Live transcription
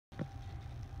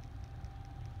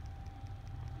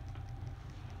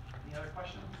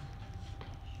questions?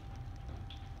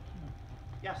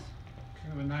 Yes.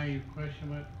 Kind of a naive question,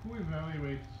 but who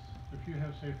evaluates, if you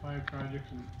have, say, 5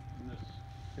 projects in this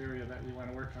area that you want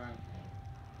to work on,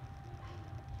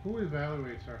 who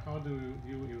evaluates, or how do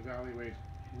you evaluate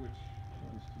which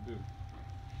ones to do?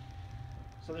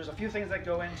 So there's a few things that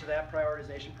go into that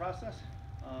prioritization process.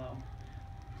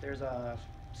 There's a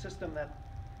system that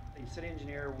the city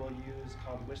engineer will use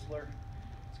called Whistler.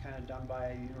 It's kind of done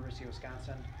by University of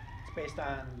Wisconsin. It's based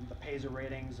on the PASER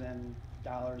ratings and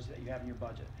dollars that you have in your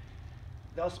budget.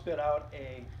 They'll spit out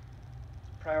a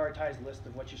prioritized list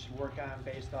of what you should work on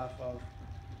based off of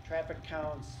traffic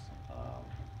counts,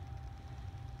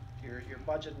 your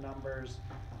budget numbers,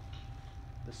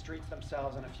 the streets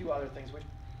themselves, and a few other things. We've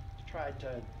tried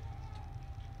to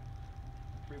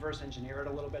reverse engineer it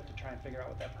a little bit to try and figure out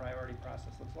what that priority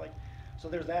process looks like. So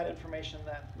there's that information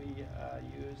that we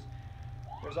use.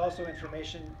 There's also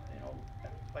information,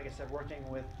 like I said, working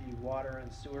with the water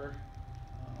and sewer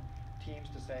teams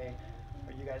to say,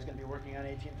 are you guys going to be working on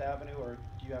 18th Avenue, or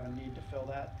do you have a need to fill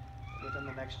that within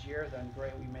the next year? Then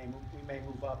great, we may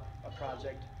move up a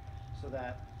project so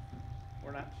that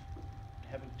we're not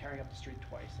tearing up the street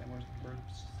twice, and we're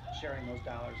sharing those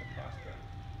dollars across the.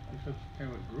 Is it kind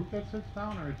of a group that sits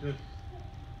down, or just,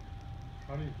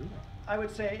 how do you do that? I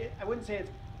wouldn't say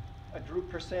it's a group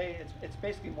per se. It's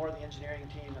basically more the engineering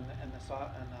team and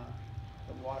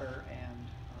the water and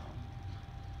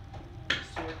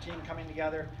sewer team coming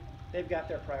together. They've got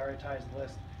their prioritized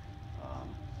list.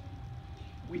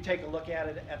 We take a look at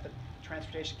it at the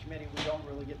transportation committee. We don't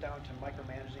really get down to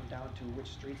micromanaging down to which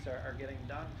streets are getting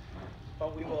done,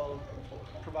 but we will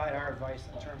provide our advice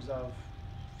in terms of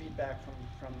feedback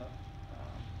from the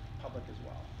public as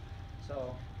well.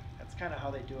 So that's kind of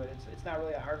how they do it. It's not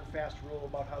really a hard and fast rule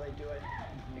about how they do it.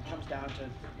 It comes down to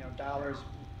dollars.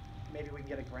 Maybe we can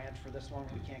get a grant for this one.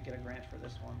 We can't get a grant for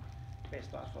this one,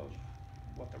 based off of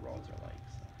what the roads are like.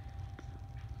 So.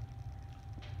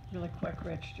 Really quick,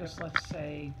 Rich, just let's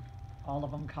say all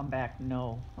of them come back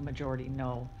no, a majority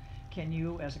no. Can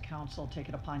you, as a council, take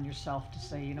it upon yourself to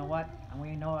say, you know what, and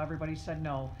we know everybody said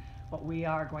no, but we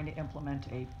are going to implement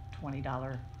a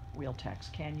 $20 wheel tax.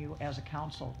 Can you, as a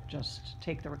council, just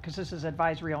take because this is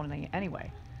advisory only anyway?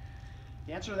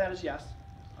 The answer to that is yes.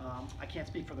 I can't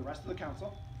speak for the rest of the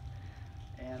council,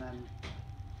 and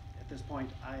at this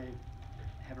point, I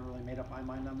haven't really made up my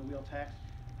mind on the wheel tax.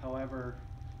 However,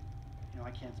 I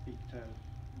can't speak to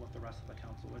what the rest of the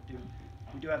council would do.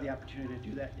 We do have the opportunity to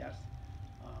do that, yes.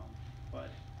 But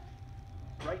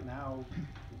right now,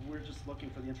 we're just looking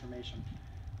for the information.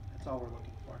 That's all we're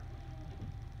looking for.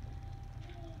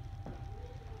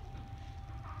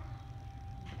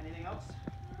 Anything else?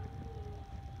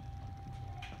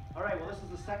 All right, well, this is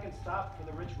the second stop for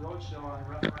the Rich Roadshow on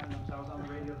referendums. I was on the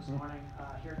radio this morning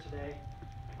here today.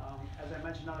 As I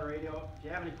mentioned on the radio, if you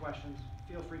have any questions,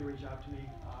 feel free to reach out to me.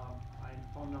 My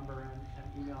phone number and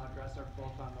email address are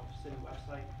both on the city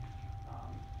website.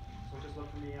 So just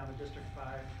look for me on the District 5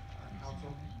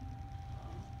 Council.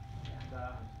 And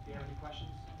if you have any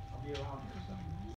questions, I'll be around here. So.